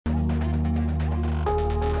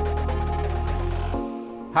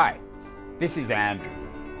Hi, this is Andrew,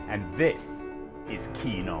 and this is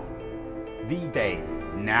Keen On, the daily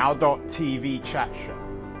now.tv chat show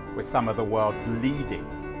with some of the world's leading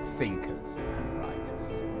thinkers and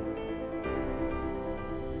writers.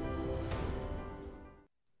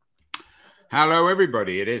 Hello,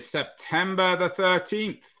 everybody. It is September the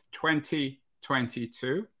 13th,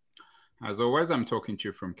 2022. As always, I'm talking to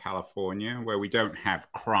you from California, where we don't have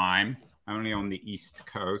crime, only on the East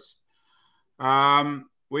Coast.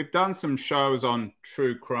 We've done some shows on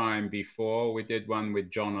true crime before. We did one with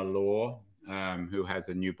John Allure, who has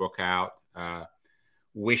a new book out,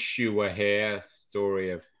 Wish You Were Here,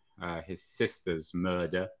 story of his sister's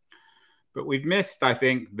murder. But we've missed, I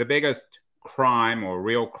think, the biggest crime or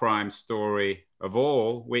real crime story of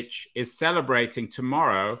all, which is celebrating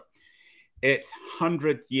tomorrow its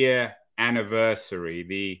 100th-year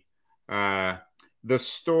anniversary, the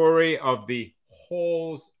story of the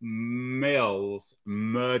Halls Mills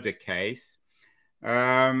murder case,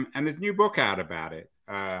 and there's a new book out about it,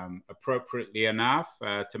 appropriately enough,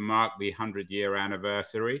 to mark the 100-year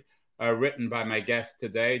anniversary, written by my guest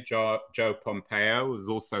today, Joe Pompeo, who's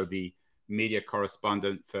also the media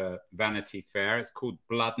correspondent for Vanity Fair. It's called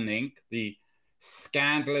Blood and Ink, the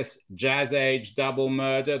scandalous jazz age double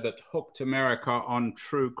murder that hooked America on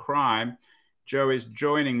true crime. Joe is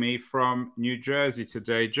joining me from New Jersey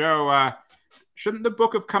today. Joe, shouldn't the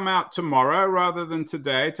book have come out tomorrow rather than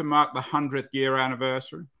today to mark the 100th-year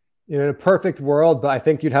anniversary? In a perfect world, but I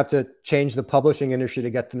think you'd have to change the publishing industry to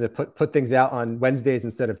get them to put things out on Wednesdays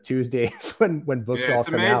instead of Tuesdays when books all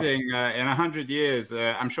come out. It's amazing. In 100 years,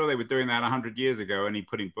 I'm sure they were doing that 100 years ago, only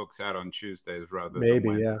putting books out on Tuesdays rather than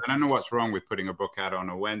Wednesdays. Yeah. I don't know what's wrong with putting a book out on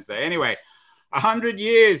a Wednesday. Anyway, 100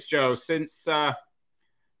 years, Joe, since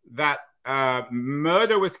that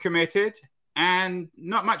murder was committed. And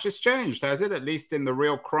not much has changed, has it? At least in the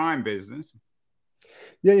real crime business.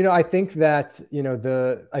 Yeah, I think that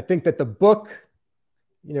the book,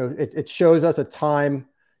 it shows us a time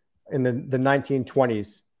in the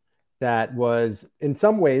 1920s that was in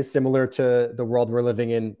some ways similar to the world we're living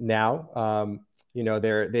in now.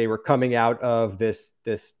 They were coming out of this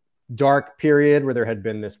dark period where there had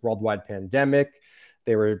been this worldwide pandemic.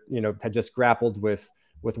 They were, had just grappled with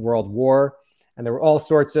World War. And there were all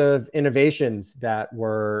sorts of innovations that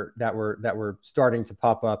were starting to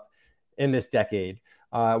pop up in this decade.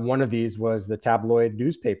 One of these was the tabloid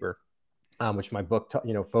newspaper, which my book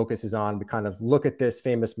focuses on. We kind of look at this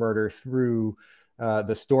famous murder through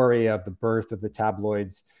the story of the birth of the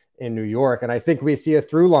tabloids in New York, and I think we see a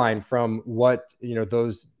through line from how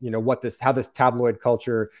this tabloid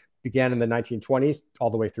culture began in the 1920s all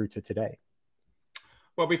the way through to today.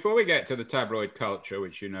 Well, before we get to the tabloid culture,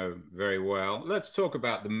 which you know very well, let's talk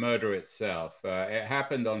about the murder itself. It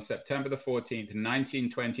happened on September the 14th,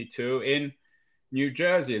 1922 in New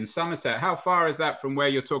Jersey, in Somerset. How far is that from where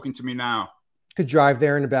you're talking to me now? Could drive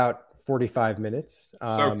there in about 45 minutes.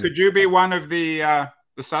 So could you be one of the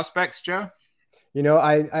suspects, Joe?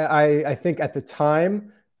 I think at the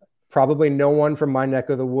time, probably no one from my neck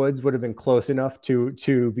of the woods would have been close enough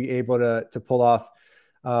to be able to pull off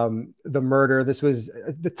the murder. This was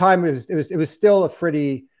the time it was still a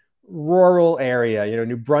pretty rural area,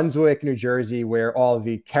 New Brunswick, New Jersey, where all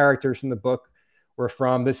the characters from the book were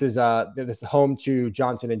from. This is home to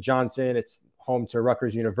Johnson & Johnson. It's home to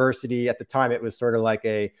Rutgers University. At the time, it was sort of like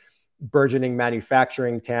a burgeoning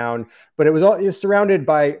manufacturing town, but it was surrounded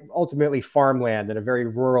by ultimately farmland in a very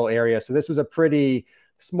rural area. So this was a pretty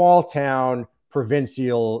small town,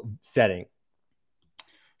 provincial setting.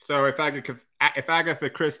 So if Agatha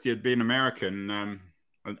Christie had been American,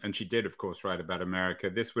 and she did, of course, write about America,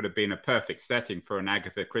 this would have been a perfect setting for an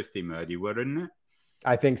Agatha Christie murder, wouldn't it?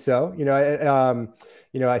 I think so.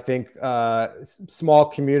 I think small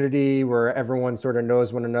community where everyone sort of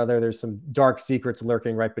knows one another. There's some dark secrets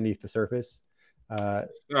lurking right beneath the surface.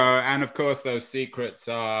 And of course, those secrets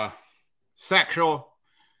are sexual.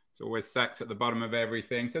 It's always sex at the bottom of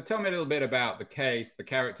everything. So tell me a little bit about the case, the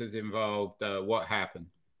characters involved, what happened.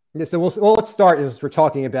 Yeah, so let's start as we're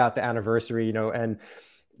talking about the anniversary, and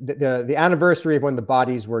the anniversary of when the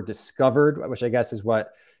bodies were discovered, which I guess is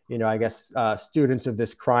what, students of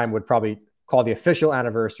this crime would probably call the official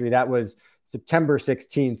anniversary. That was September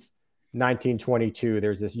 16th, 1922.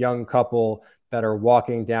 There's this young couple that are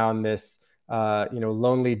walking down this,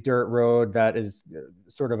 lonely dirt road that is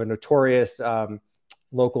sort of a notorious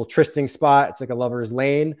local trysting spot. It's like a lover's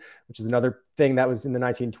lane, which is another thing that was in the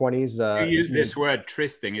 1920s. You use this word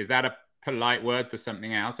trysting. Is that a polite word for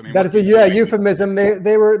something else? I mean, that is a euphemism.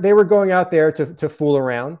 They were going out there to fool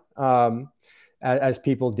around, as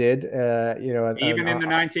people did. Even in the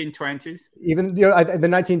 1920s. Even the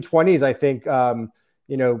 1920s, I think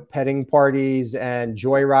petting parties and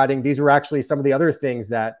joyriding. These were actually some of the other things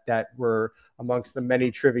that were amongst the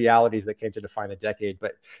many trivialities that came to define the decade.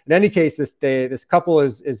 But in any case, this couple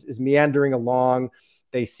is meandering along.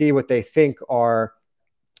 They see what they think are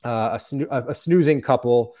a snoozing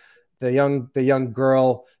couple. The young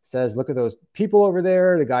girl says, "Look at those people over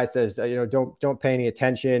there." The guy says, "Don't pay any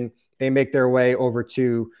attention." They make their way over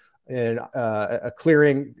to a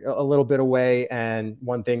clearing a little bit away, and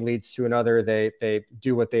one thing leads to another. They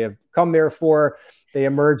do what they have come there for. They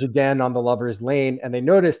emerge again on the lovers' lane, and they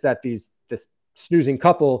notice that this snoozing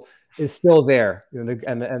couple is still there. And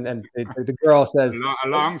the girl says, "A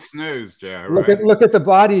long snooze, Joe. Look at the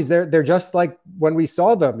bodies. They're just like when we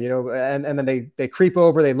saw them, And then they creep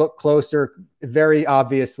over. They look closer. Very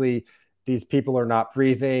obviously, these people are not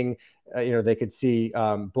breathing. They could see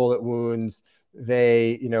bullet wounds.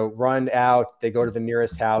 They run out. They go to the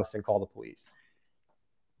nearest house and call the police.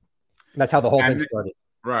 And that's how the whole thing started.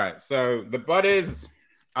 Right. So the bodies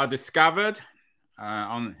are discovered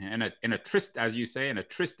in a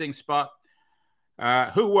trysting spot.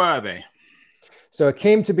 Who were they? So it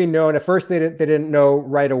came to be known. At first, they didn't know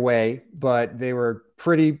right away, but they were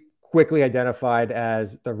pretty quickly identified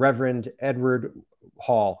as the Reverend Edward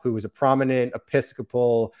Hall, who was a prominent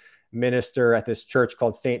Episcopal minister at this church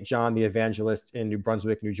called St. John the Evangelist in New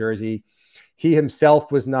Brunswick, New Jersey. He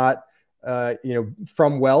himself was not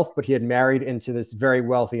from wealth, but he had married into this very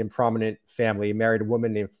wealthy and prominent family. He married a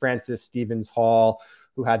woman named Frances Stevens Hall,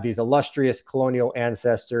 who had these illustrious colonial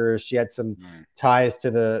ancestors. She had some ties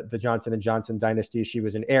to the Johnson and Johnson dynasty. She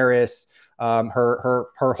was an heiress.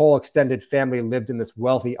 Her whole extended family lived in this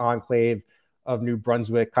wealthy enclave of New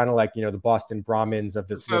Brunswick, kind of like the Boston Brahmins of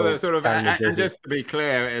this. So sort of, and just to be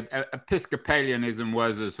clear, Episcopalianism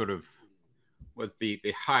was the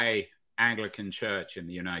high Anglican Church in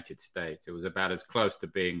the United States. It was about as close to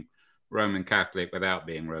being Roman Catholic without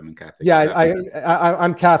being Roman Catholic. Yeah,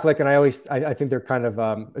 I'm Catholic, and I think they're kind of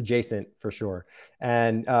adjacent for sure.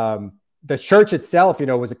 And the church itself,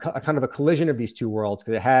 was a kind of a collision of these two worlds,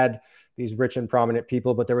 because it had these rich and prominent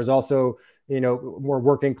people, but there was also more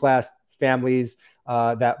working class families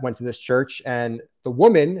that went to this church. And the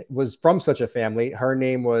woman was from such a family. Her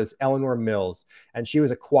name was Eleanor Mills, and she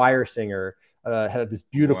was a choir singer. Had this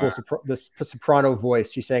beautiful soprano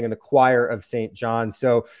voice. She sang in the choir of St. John.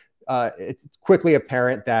 So it's quickly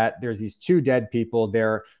apparent that there's these two dead people.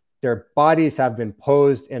 Their bodies have been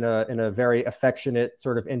posed in a very affectionate,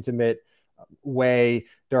 sort of intimate way.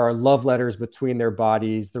 There are love letters between their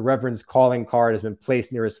bodies. The Reverend's calling card has been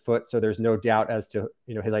placed near his foot, so there's no doubt as to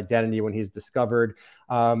his identity when he's discovered.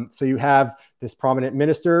 So you have this prominent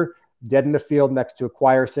minister dead in the field next to a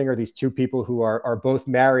choir singer. These two people who are both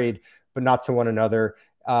married, but not to one another.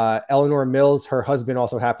 Eleanor Mills, her husband,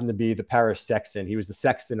 also happened to be the parish sexton. He was the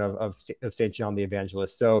sexton of St. John the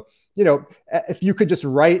Evangelist. So if you could just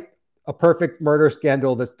write a perfect murder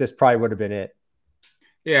scandal, this probably would have been it.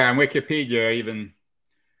 Yeah, and Wikipedia, even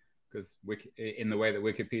because in the way that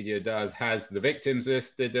Wikipedia does, has the victims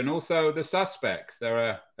listed and also the suspects. There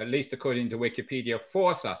are, at least according to Wikipedia,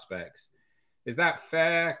 4 suspects. Is that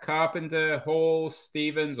fair? Carpenter, Hall,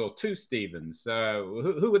 Stevens, or 2 Stevens?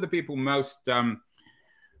 Who were the people most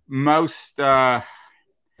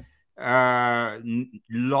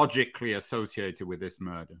logically associated with this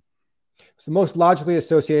murder? So most logically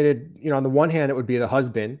associated, on the one hand, it would be the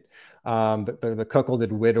husband, the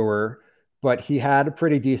cuckolded widower, but he had a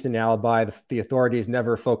pretty decent alibi. The authorities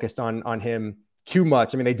never focused on him too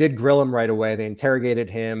much. I mean, they did grill him right away. They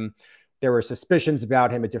interrogated him. There were suspicions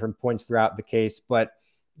about him at different points throughout the case. But,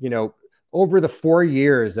 over the 4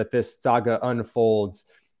 years that this saga unfolds,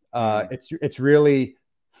 it's really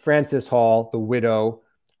Frances Hall, the widow,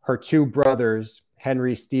 her 2 brothers,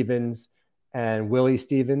 Henry Stevens and Willie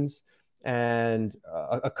Stevens, and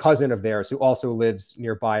a cousin of theirs who also lives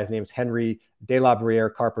nearby. His name's Henry de la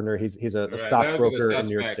Briere Carpenter. He's a stockbroker in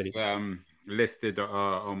New York City. Listed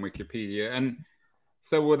on Wikipedia. And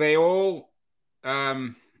so were they all?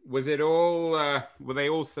 Were they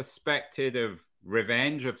all suspected of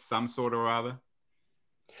revenge of some sort or other?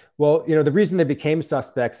 Well, the reason they became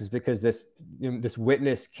suspects is because this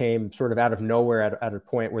witness came sort of out of nowhere at a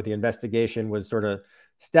point where the investigation was sort of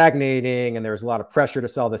stagnating, and there was a lot of pressure to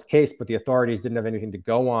solve this case, but the authorities didn't have anything to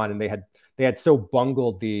go on, and they had so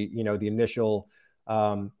bungled the initial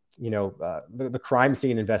the crime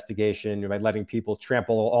scene investigation by letting people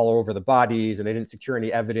trample all over the bodies, and they didn't secure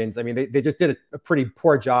any evidence. I mean, they just did a pretty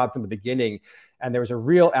poor job from the beginning, and there was a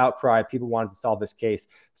real outcry. People wanted to solve this case.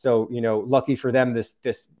 So, lucky for them, this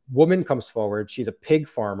woman comes forward. She's a pig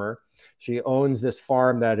farmer. She owns this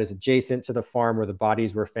farm that is adjacent to the farm where the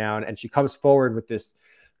bodies were found. And she comes forward with this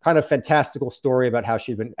kind of fantastical story about how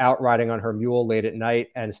she'd been out riding on her mule late at night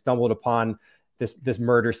and stumbled upon this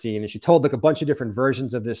murder scene. And she told like a bunch of different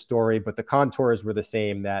versions of this story, but the contours were the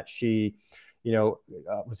same, that she,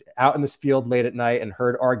 was out in this field late at night and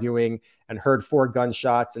heard arguing and heard 4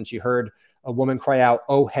 gunshots. And she heard a woman cry out,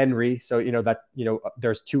 "Oh, Henry." So,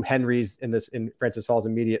 there's 2 Henrys in Frances Hall's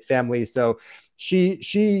immediate family. So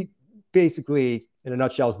she basically, in a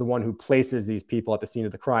nutshell, is the one who places these people at the scene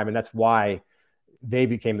of the crime. And that's why they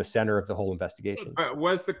became the center of the whole investigation. But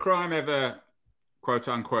was the crime ever, quote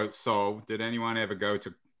unquote, solved? Did anyone ever go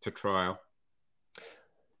to trial?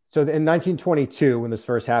 So in 1922, when this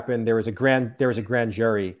first happened, there was a grand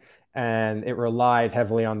jury, and it relied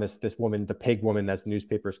heavily on this woman, the pig woman, as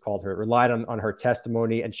newspapers called her. It relied on her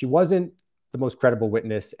testimony, and she wasn't the most credible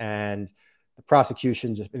witness, and the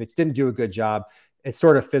prosecution it didn't do a good job. It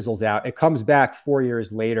sort of fizzles out. It comes back 4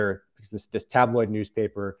 years later because this tabloid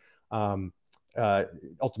newspaper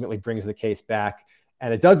ultimately brings the case back,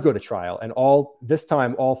 and it does go to trial. And all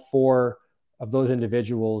 4 of those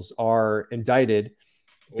individuals are indicted.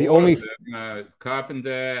 The only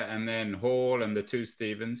Carpenter, and then Hall, and the 2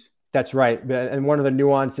 Stevens. That's right. And one of the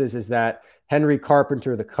nuances is that Henry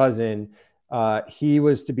Carpenter, the cousin, he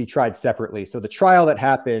was to be tried separately. So the trial that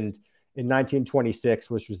happened in 1926,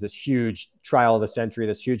 which was this huge trial of the century,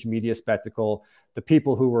 this huge media spectacle, the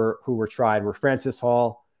people who were tried were Frances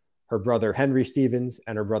Hall, her brother Henry Stevens,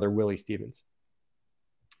 and her brother Willie Stevens.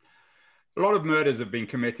 A lot of murders have been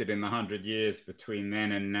committed in the 100 years between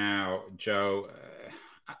then and now, Joe.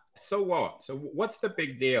 So what? So what's the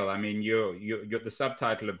big deal? I mean, you're the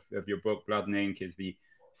subtitle of your book, Blood and Ink, is the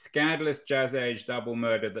scandalous jazz age double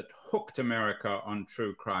murder that hooked America on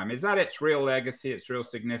true crime. Is that its real legacy, its real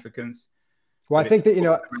significance? Well, I think that,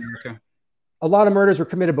 America? A lot of murders were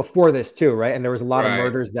committed before this too, right? And there was a lot of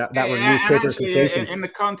murders that were newspaper sensations. In the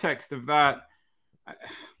context of that, I'm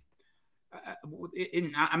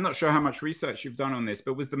not sure how much research you've done on this,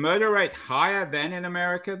 but was the murder rate higher then in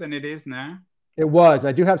America than it is now? It was.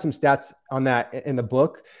 I do have some stats on that in the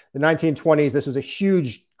book. The 1920s, this was a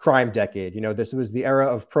huge crime decade. This was the era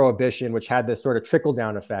of prohibition, which had this sort of trickle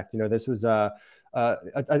down effect. This was a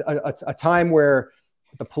time where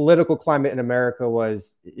the political climate in America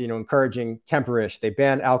was, encouraging temperance. They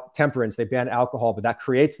banned alcohol, but that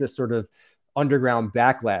creates this sort of underground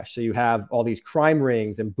backlash. So you have all these crime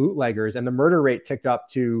rings and bootleggers, and the murder rate ticked up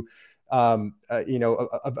to, a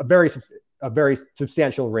very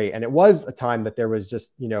substantial rate. And it was a time that there was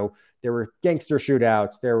just, there were gangster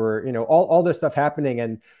shootouts, there were, all this stuff happening.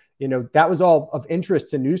 And, that was all of interest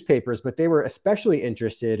to newspapers, but they were especially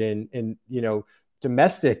interested in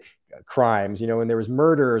domestic crimes, and there was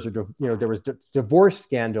murders or, there was divorce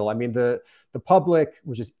scandal. I mean, the public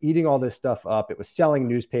was just eating all this stuff up. It was selling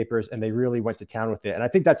newspapers, and they really went to town with it. And I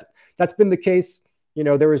think that's been the case.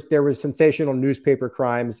 There was sensational newspaper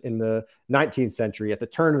crimes in the 19th century, at the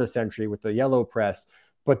turn of the century, with the yellow press.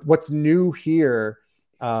 But what's new here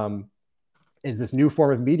is this new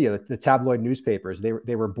form of media, the tabloid newspapers.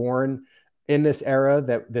 They were born in this era,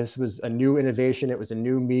 that this was a new innovation. It was a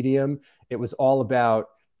new medium. It was all about,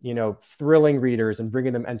 thrilling readers and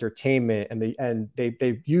bringing them entertainment. And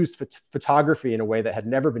they used photography in a way that had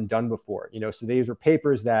never been done before. So these were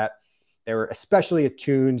papers that they were especially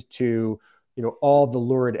attuned to, all the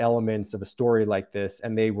lurid elements of a story like this.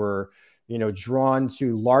 And they were, drawn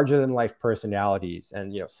to larger than life personalities,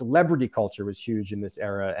 and, celebrity culture was huge in this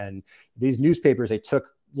era. And these newspapers, they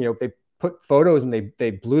took, they put photos and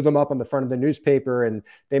they blew them up on the front of the newspaper, and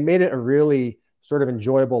they made it a really sort of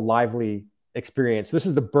enjoyable, lively experience. This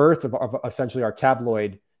is the birth of essentially our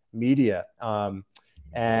tabloid media.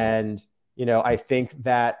 And, I think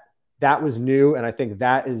that was new. And I think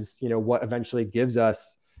that is, what eventually gives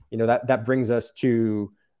us, that brings us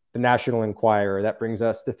to the National Enquirer, that brings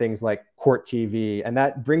us to things like Court TV. And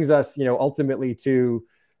that brings us, ultimately to,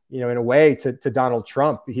 in a way to Donald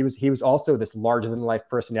Trump. He was also this larger than life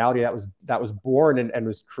personality that was born and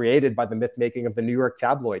was created by the myth making of the New York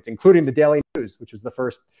tabloids, including the Daily News, which was the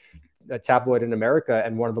first tabloid in America,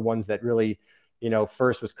 and one of the ones that really,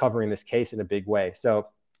 first was covering this case in a big way. So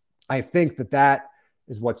I think that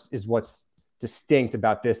is what's distinct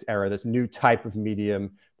about this era, this new type of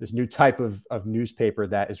medium, this new type of newspaper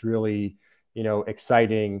that is really,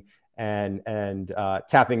 exciting and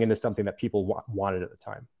tapping into something that people wanted at the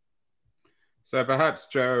time. So perhaps,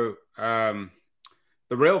 Joe, the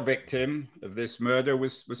real victim of this murder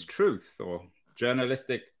was truth, or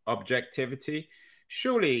journalistic objectivity.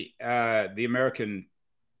 Surely the American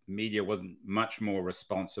media wasn't much more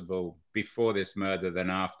responsible before this murder than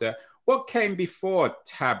after. What came before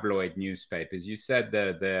tabloid newspapers? You said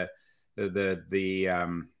the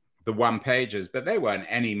the one pages, but they weren't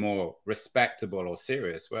any more respectable or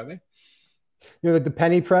serious, were they? You know, the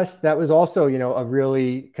penny press, that was also, you know,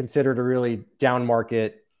 considered a really down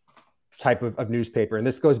market type of newspaper. And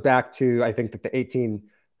this goes back to, I think, that the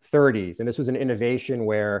 1830s. And this was an innovation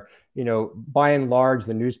where, you know, by and large,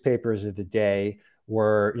 the newspapers of the day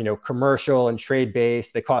were, you know, commercial and trade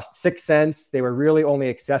based. They cost 6 cents. They were really only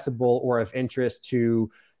accessible or of interest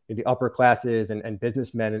to the upper classes and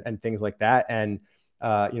businessmen and things like that. And,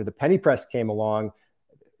 you know, the penny press came along,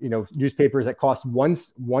 you know, newspapers that cost one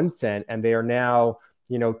cent, and they are now,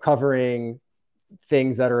 you know, covering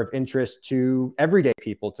things that are of interest to everyday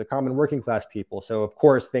people, to common working class people. So of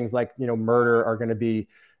course, things like, you know, murder are going to be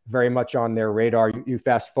very much on their radar. You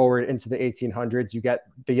fast forward into the 1800s, you get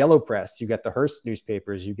the yellow press, you get the Hearst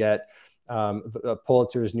newspapers, you get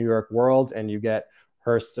Pulitzer's New York World, and you get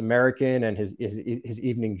Hearst's American and his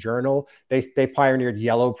Evening Journal. They pioneered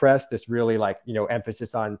yellow press, this really, like, you know,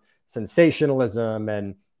 emphasis on sensationalism,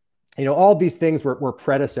 and, you know, all these things were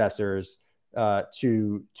predecessors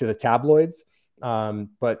to the tabloids.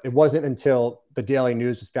 But it wasn't until the Daily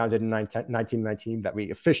News was founded in 1919 that we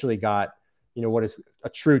officially got, you know, what is a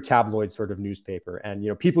true tabloid sort of newspaper. And, you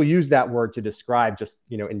know, people use that word to describe just,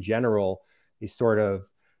 you know, in general, these sort of,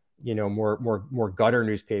 you know, more gutter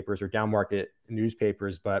newspapers or down market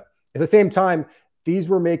newspapers. But at the same time, these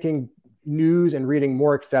were making news and reading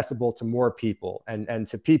more accessible to more people, and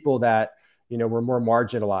to people that, you know, were more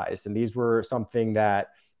marginalized. And these were something that,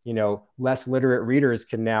 you know, less literate readers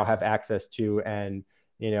can now have access to, and,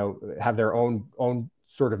 you know, have their own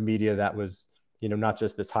sort of media that was, you know, not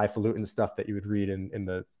just this highfalutin stuff that you would read in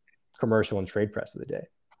the commercial and trade press of the day.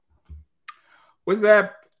 Was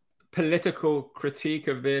there political critique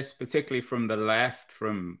of this, particularly from the left,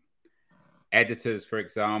 from editors, for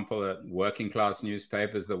example, at working class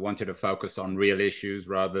newspapers that wanted to focus on real issues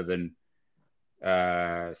rather than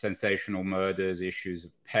sensational murders, issues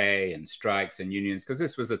of pay and strikes and unions? Because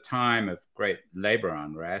this was a time of great labor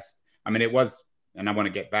unrest. I mean, it was, and I want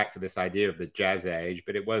to get back to this idea of the jazz age,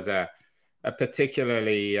 but it was a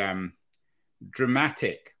particularly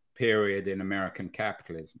dramatic period in American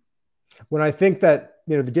capitalism. When I think that,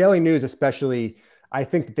 you know, the Daily News especially, I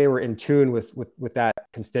think that they were in tune with that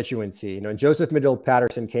constituency. You know, and Joseph Medill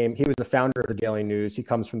Patterson he was the founder of the Daily News. He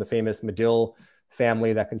comes from the famous Medill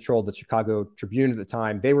family that controlled the Chicago Tribune at the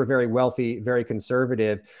time. They were very wealthy, very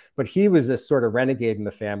conservative, but he was this sort of renegade in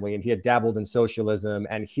the family, and he had dabbled in socialism,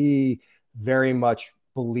 and he very much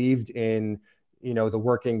believed in, you know, the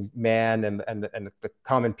working man and the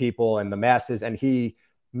common people and the masses, and he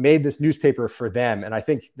made this newspaper for them. And I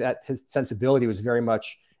think that his sensibility was very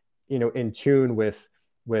much, you know, in tune with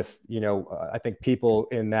you know, I think people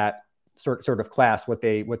in that sort of class, what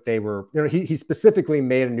they were, you know, he specifically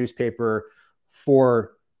made a newspaper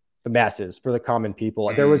for the masses, for the common people.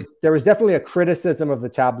 Mm. There was definitely a criticism of the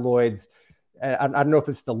tabloids. I don't know if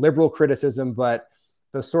it's the liberal criticism, but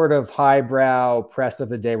the sort of highbrow press of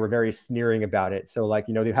the day were very sneering about it. So, like,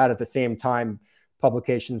 you know, they had at the same time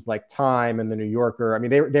publications like Time and the New Yorker. I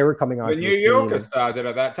mean, they were coming on. The New Yorker started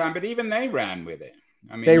at that time, but even they ran with it.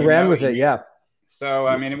 I mean, they ran with it, yeah. So,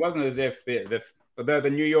 I mean, it wasn't as if the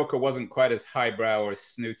New Yorker wasn't quite as highbrow or as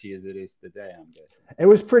snooty as it is today, I'm guessing. It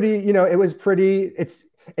was pretty, you know, it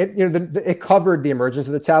covered the emergence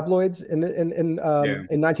of the tabloids in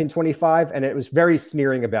 1925, and it was very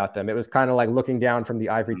sneering about them. It was kind of like looking down from the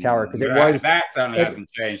ivory tower, because that certainly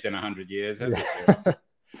hasn't changed in 100 years, has it?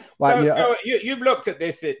 Well, so you've looked at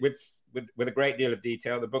this with a great deal of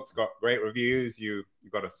detail. The book's got great reviews. You've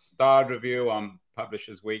got a starred review on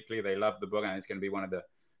Publishers Weekly. They love the book, and it's going to be one of the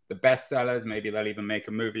best sellers. Maybe they'll even make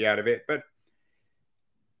a movie out of it. But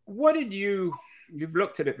what did you've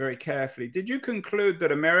looked at it very carefully. Did you conclude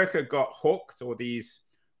that America got hooked, or these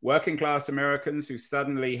working class Americans who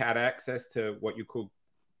suddenly had access to what you call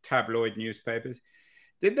tabloid newspapers,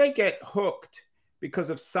 did they get hooked because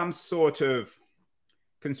of some sort of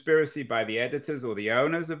conspiracy by the editors or the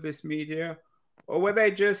owners of this media, or were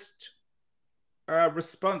they just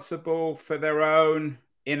responsible for their own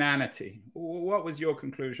inanity? What was your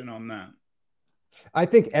conclusion on that? I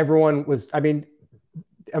think everyone was, I mean,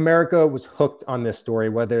 America was hooked on this story,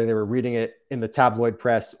 whether they were reading it in the tabloid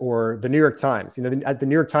press or the New York Times. You know, the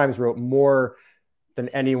New York Times wrote more than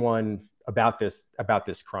anyone about this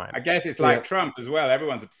crime. I guess it's like Trump as well.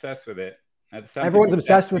 Everyone's obsessed with it. Everyone's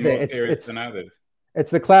obsessed with it. It's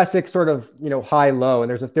the classic sort of, you know, high-low.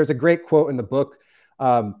 And there's a great quote in the book.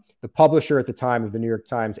 The publisher at the time of the New York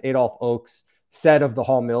Times, Adolph Oakes, said of the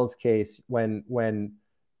Hall Mills case, when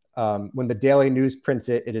the Daily News prints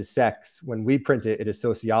it, it is sex. When we print it, it is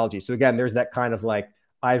sociology. So again, there's that kind of like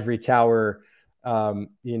ivory tower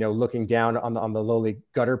looking down on the lowly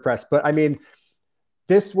gutter press. But I mean,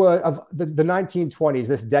 this was of the 1920s,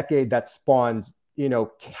 this decade that spawned,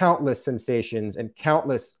 countless sensations and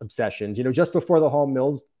countless obsessions. Just before the Hall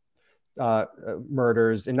Mills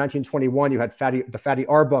murders in 1921, you had the Fatty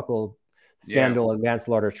Arbuckle scandal and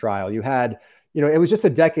manslaughter trial. You had, it was just a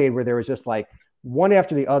decade where there was just like one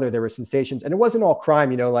after the other, there were sensations, and it wasn't all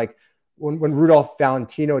crime. Like when Rudolph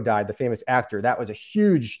Valentino died, the famous actor, that was a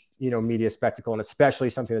huge, media spectacle, and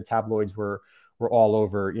especially something the tabloids were all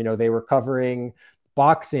over. They were covering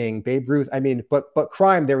boxing, Babe Ruth. I mean, but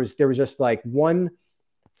crime, there was just like one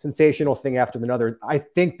sensational thing after another. I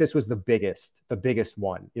think this was the biggest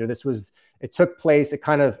one. It took place,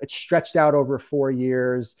 it stretched out over 4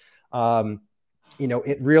 years.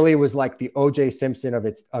 It really was like the O.J. Simpson of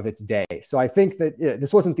its day. So I think that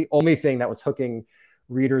this wasn't the only thing that was hooking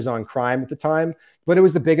readers on crime at the time, but it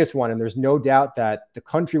was the biggest one. And there's no doubt that the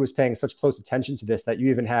country was paying such close attention to this that you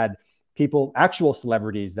even had people, actual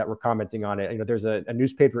celebrities, that were commenting on it. There's a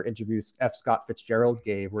newspaper interview F. Scott Fitzgerald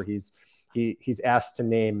gave where he's asked to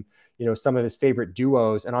name, some of his favorite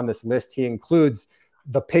duos. And on this list, he includes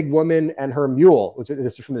the Pig Woman and her mule, which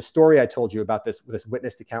this is from the story I told you about, this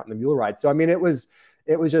witness account in the mule ride. So, I mean, it was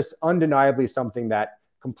just undeniably something that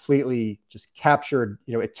completely just captured,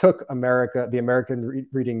 it took the American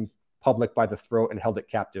reading public by the throat and held it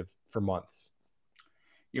captive for months.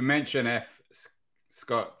 You mentioned F.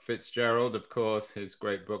 Scott Fitzgerald, of course. His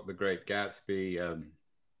great book, The Great Gatsby,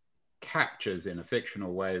 captures in a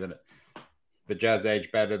fictional way that the jazz age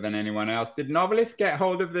better than anyone else. Did novelists get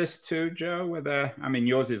hold of this too, Joe?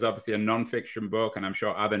 Yours is obviously a nonfiction book, and I'm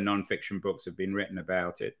sure other nonfiction books have been written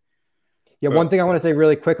about it. Yeah, one thing I want to say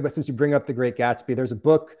really quick about, since you bring up The Great Gatsby, there's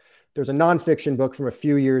a nonfiction book from a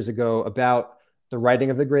few years ago about the writing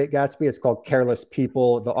of The Great Gatsby. It's called Careless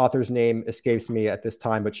People. The author's name escapes me at this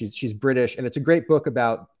time, but she's British, and it's a great book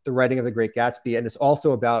about the writing of The Great Gatsby, and it's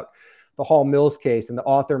also about the Hall Mills case. And the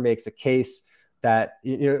author makes a case that,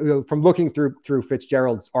 from looking through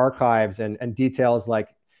Fitzgerald's archives and details like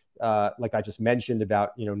I just mentioned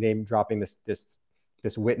about, name dropping this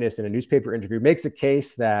witness in a newspaper interview, makes a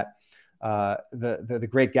case that the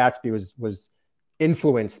Great Gatsby was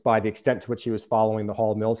influenced by the extent to which he was following the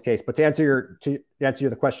Hall Mills case. But to answer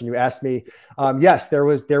the question you asked me, yes, there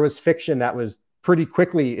was fiction that was pretty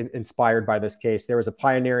quickly inspired by this case. There was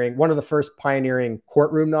one of the first pioneering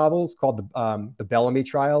courtroom novels called the Bellamy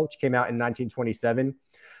Trial, which came out in 1927.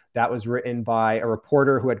 That was written by a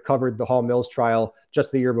reporter who had covered the Hall Mills trial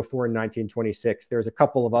just the year before in 1926. There's a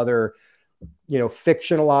couple of other,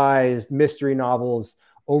 fictionalized mystery novels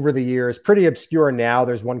over the years, pretty obscure now.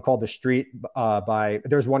 There's one called The Street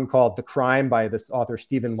there's one called The Crime by this author,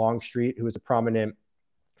 Stephen Longstreet, who is a prominent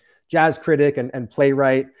jazz critic and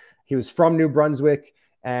playwright. He was from New Brunswick,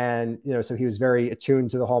 and so he was very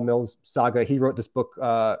attuned to the Hall Mills saga. He wrote this book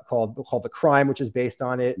called The Crime, which is based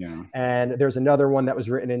on it. Yeah. And there's another one that was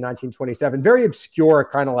written in 1927, very obscure,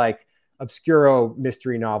 kind of like obscuro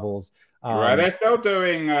mystery novels. Right, they're still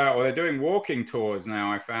doing, they're doing walking tours now.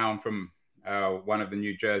 I found from one of the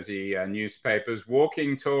New Jersey newspapers,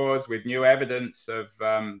 walking tours with new evidence of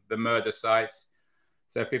the murder sites.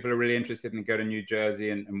 So people are really interested in go to New Jersey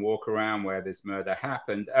and walk around where this murder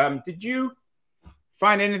happened. Did you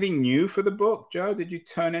find anything new for the book, Joe? Did you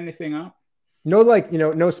turn anything up? No,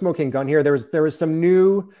 no smoking gun here. There was some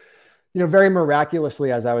new, very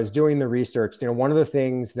miraculously, as I was doing the research, one of the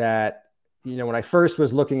things that, when I first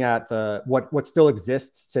was looking at what still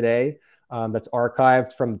exists today, that's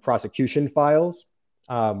archived from the prosecution files,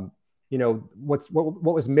 what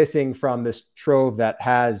was missing from this trove that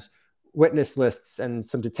has witness lists and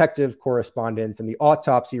some detective correspondence and the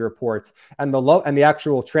autopsy reports and the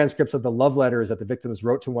actual transcripts of the love letters that the victims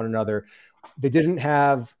wrote to one another. They didn't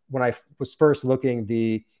have, when I was first looking,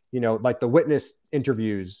 the witness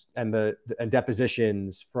interviews and the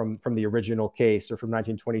depositions from the original case or from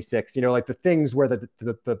 1926, like the things where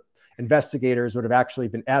the investigators would have actually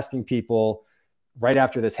been asking people right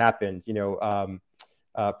after this happened,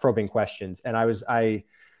 probing questions. And I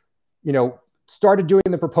started doing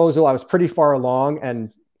the proposal. I was pretty far along,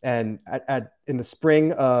 and in the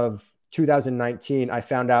spring of 2019, I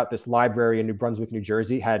found out this library in New Brunswick, New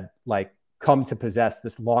Jersey had come to possess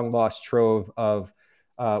this long lost trove of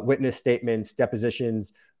witness statements,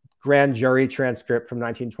 depositions, grand jury transcript from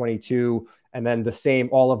 1922, and then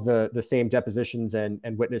all of the same depositions and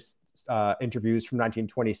witness interviews from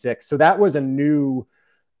 1926. So that was a new,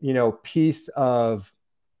 piece of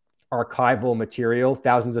archival material,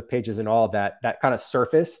 thousands of pages in all, that kind of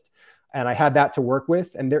surfaced, and I had that to work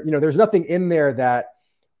with. And there's nothing in there that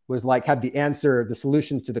was had the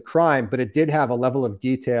solution to the crime, but it did have a level of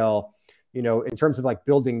detail in terms of like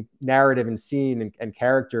building narrative and scene and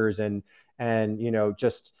characters and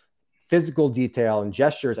just physical detail and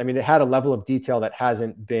gestures. I mean, it had a level of detail that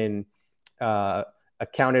hasn't been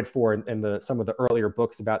accounted for in some of the earlier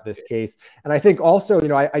books about this case. And I think also,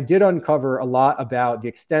 I did uncover a lot about the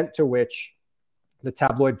extent to which the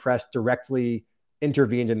tabloid press directly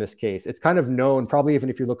intervened in this case. It's kind of known, probably even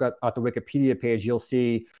if you look at the Wikipedia page, you'll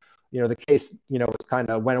see, the case, was kind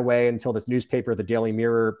of went away until this newspaper, the Daily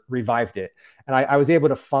Mirror, revived it. And I was able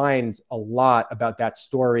to find a lot about that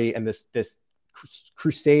story and this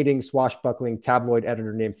crusading, swashbuckling tabloid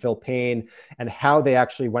editor named Phil Payne, and how they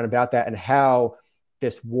actually went about that, and how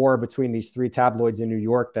this war between these three tabloids in New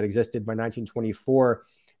York that existed by 1924,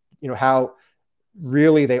 how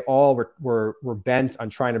really they all were bent on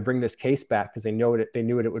trying to bring this case back because they knew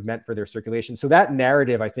what it would meant for their circulation. So that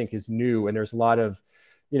narrative, I think, is new, and there's a lot of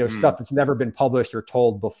stuff that's never been published or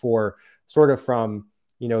told before, sort of from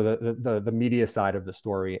the media side of the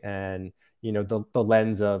story, and the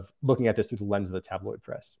lens of looking at this through the lens of the tabloid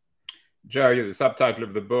press. Joe, the subtitle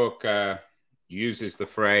of the book uses the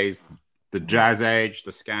phrase "the jazz age,"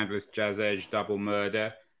 the scandalous jazz age, double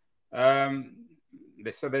murder.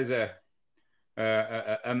 So there's a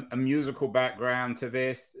musical background to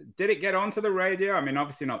this. Did it get onto the radio? I mean,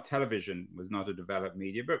 obviously not. Television was not a developed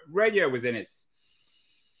media, but radio was in its,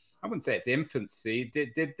 I wouldn't say its infancy.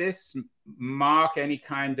 Did this mark any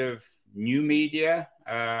kind of new media?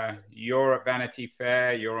 You're at Vanity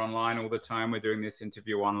Fair, you're online all the time. We're doing this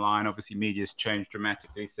interview online. Obviously, media's changed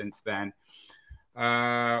dramatically since then.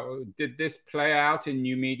 Did this play out in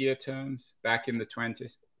new media terms back in the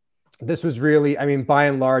 20s? This was really, I mean, by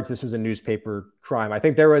and large, this was a newspaper crime. I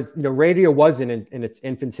think there was, radio was in its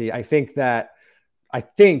infancy. I think that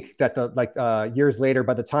years later,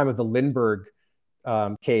 by the time of the Lindbergh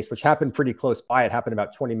case, which happened pretty close by, it happened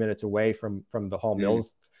about 20 minutes away from the Hall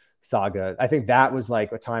Mills saga. I think that was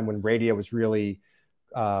like a time when radio was really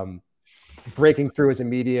breaking through as a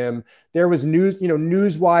medium. There was news,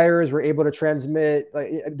 news wires were able to transmit.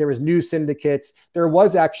 There was news syndicates. There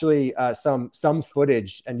was actually some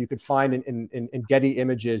footage, and you could find in Getty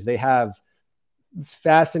Images, they have this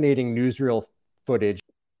fascinating newsreel footage.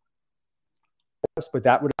 But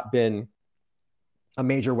that would have been a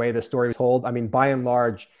major way the story was told. I mean, by and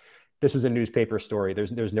large, this was a newspaper story.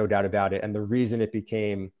 There's no doubt about it. And the reason it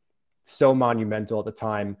became so monumental at the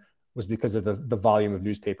time was because of the volume of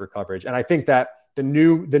newspaper coverage. And I think that the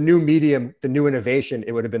new medium, the new innovation,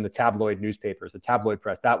 it would have been the tabloid newspapers, the tabloid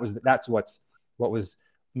press. That's what was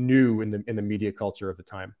new in the media culture of the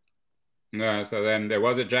time. No, so then there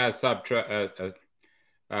was a jazz soundtrack,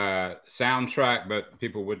 but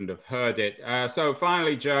people wouldn't have heard it. So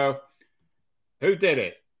finally, Joe, who did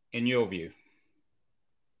it in your view?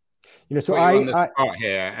 So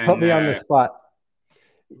put me on the spot.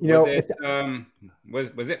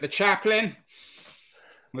 Was it the chaplain?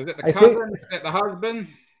 Was it the cousin? Was it the husband?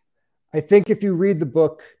 I think if you read the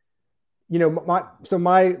book,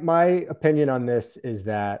 my opinion on this is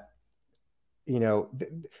that,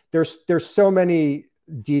 there's so many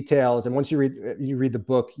details, and once you read the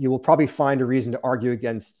book, you will probably find a reason to argue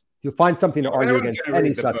against. You'll find something to argue against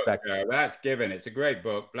any suspect. That's given. It's a great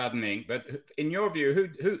book, Blood and Ink. But in your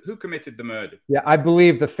view, who committed the murder? Yeah, I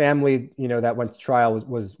believe the family, that went to trial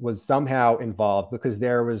was somehow involved, because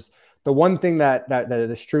there was the one thing that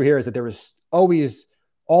is true here is that there was always,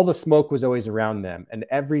 all the smoke was always around them, and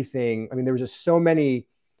everything. I mean, there was just so many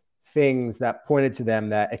things that pointed to them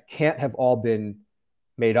that it can't have all been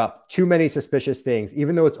made up. Too many suspicious things,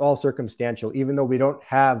 even though it's all circumstantial, even though we don't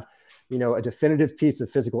have a definitive piece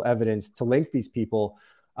of physical evidence to link these people.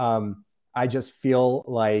 I just feel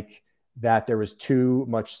like that there was too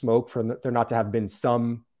much smoke for there not to have been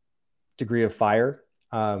some degree of fire.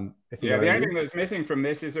 The only thing that's missing from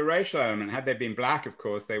this is a racial element. Had they been black, of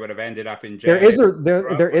course, they would have ended up in jail.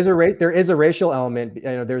 There is a racial element.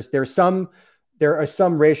 There are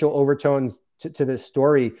some racial overtones to this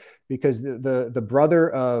story, because the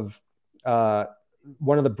brother of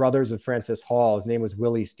one of the brothers of Francis Hall, his name was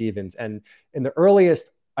Willie Stevens. And in the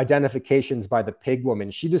earliest identifications by the pig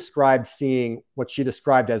woman, she described seeing what she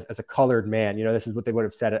described as a colored man. This is what they would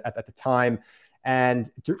have said at the time.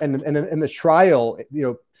 And in the trial,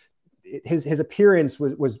 his appearance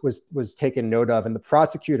was taken note of. And the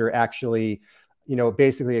prosecutor actually,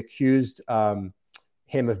 basically accused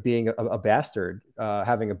him of being a bastard,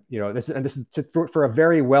 having this is for a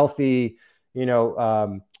very wealthy,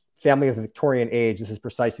 family of the Victorian age. This is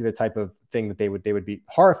precisely the type of thing that they would be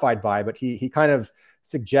horrified by. But he kind of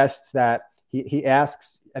suggests that he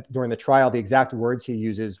asks during the trial, the exact words he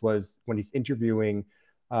uses was when he's interviewing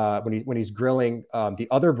when he's grilling the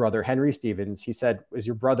other brother, Henry Stevens, he said, "Is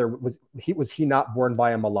your brother was he not born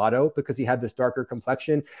by a mulatto because he had this darker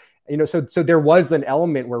complexion?" You know, so there was an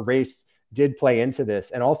element where race did play into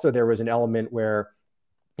this, and also there was an element where,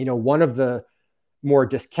 you know, one of the more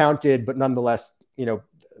discounted but nonetheless, you know,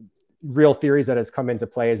 real theories that has come into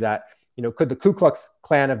play is that, you know, could the Ku Klux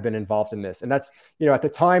Klan have been involved in this? And that's, you know, at the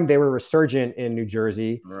time they were resurgent in New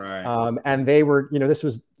Jersey. Right. And they were, you know, this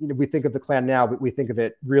was, you know, we think of the Klan now, but we think of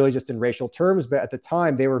it really just in racial terms. But at the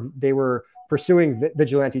time they were pursuing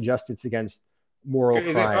vigilante justice against moral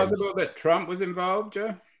crimes. Is it possible that Trump was involved,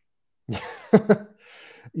 Joe?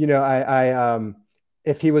 You know,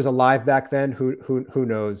 if he was alive back then, who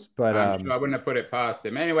knows? But I'm sure I wouldn't have put it past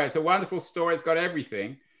him. Anyway, it's a wonderful story. It's got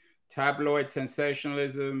everything: tabloid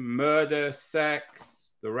sensationalism, murder,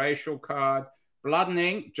 sex, the racial card, Blood and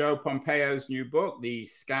Ink, Joe Pompeo's new book, the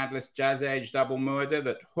scandalous jazz age double murder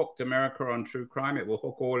that hooked America on true crime. It will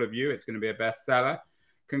hook all of you. It's going to be a bestseller.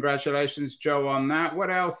 Congratulations, Joe, on that. What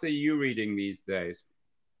else are you reading these days?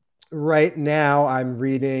 Right now, I'm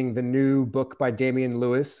reading the new book by Damian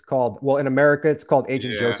Lewis called, well, in America, it's called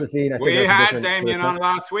Agent Josephine. We had Damian on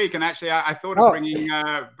last week, and actually, I thought of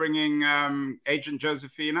bringing Agent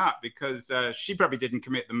Josephine up because she probably didn't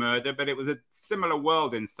commit the murder, but it was a similar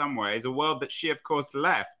world in some ways, a world that she, of course,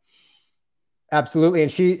 left. Absolutely, and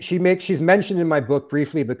she's mentioned in my book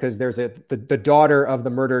briefly because there's the daughter of the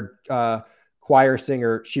murdered choir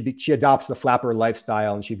singer. She adopts the flapper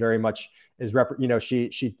lifestyle, and she very much is, you know,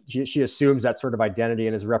 she assumes that sort of identity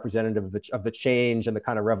and is representative of the change and the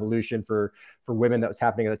kind of revolution for women that was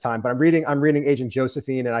happening at the time. But I'm reading Agent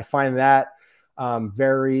Josephine, and I find that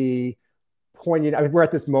very poignant. I mean, we're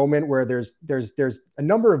at this moment where there's a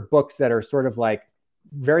number of books that are sort of like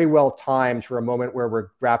very well timed for a moment where we're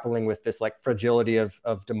grappling with this like fragility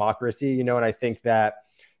of democracy, you know. And I think that,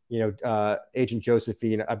 you know, Agent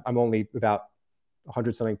Josephine, I'm only about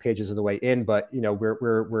 100 something pages of the way in, but, you know,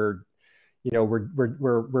 we're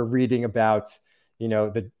reading about, you know,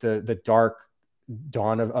 the dark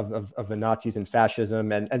dawn of the Nazis and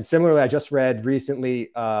fascism. And similarly, I just read recently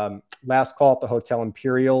Last Call at the Hotel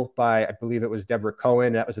Imperial by, I believe it was Deborah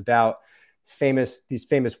Cohen. That was about these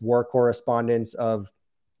famous war correspondents of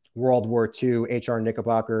World War II, H.R.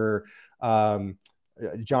 Knickerbocker,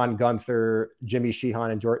 John Gunther, Jimmy Sheehan,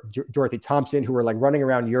 and Dorothy Thompson, who were like running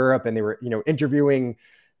around Europe, and they were, you know,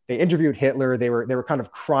 they interviewed Hitler. They were kind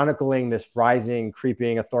of chronicling this rising,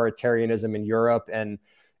 creeping authoritarianism in Europe. And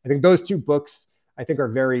I think those two books, I think, are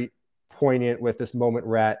very poignant with this moment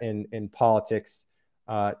we're at in politics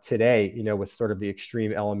today, you know, with sort of the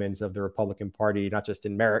extreme elements of the Republican Party, not just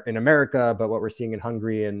in America, but what we're seeing in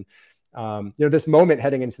Hungary and, you know, this moment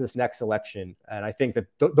heading into this next election. And I think that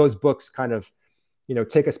those books kind of, you know,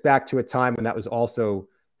 take us back to a time when that was also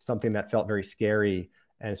something that felt very scary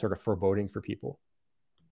and sort of foreboding for people.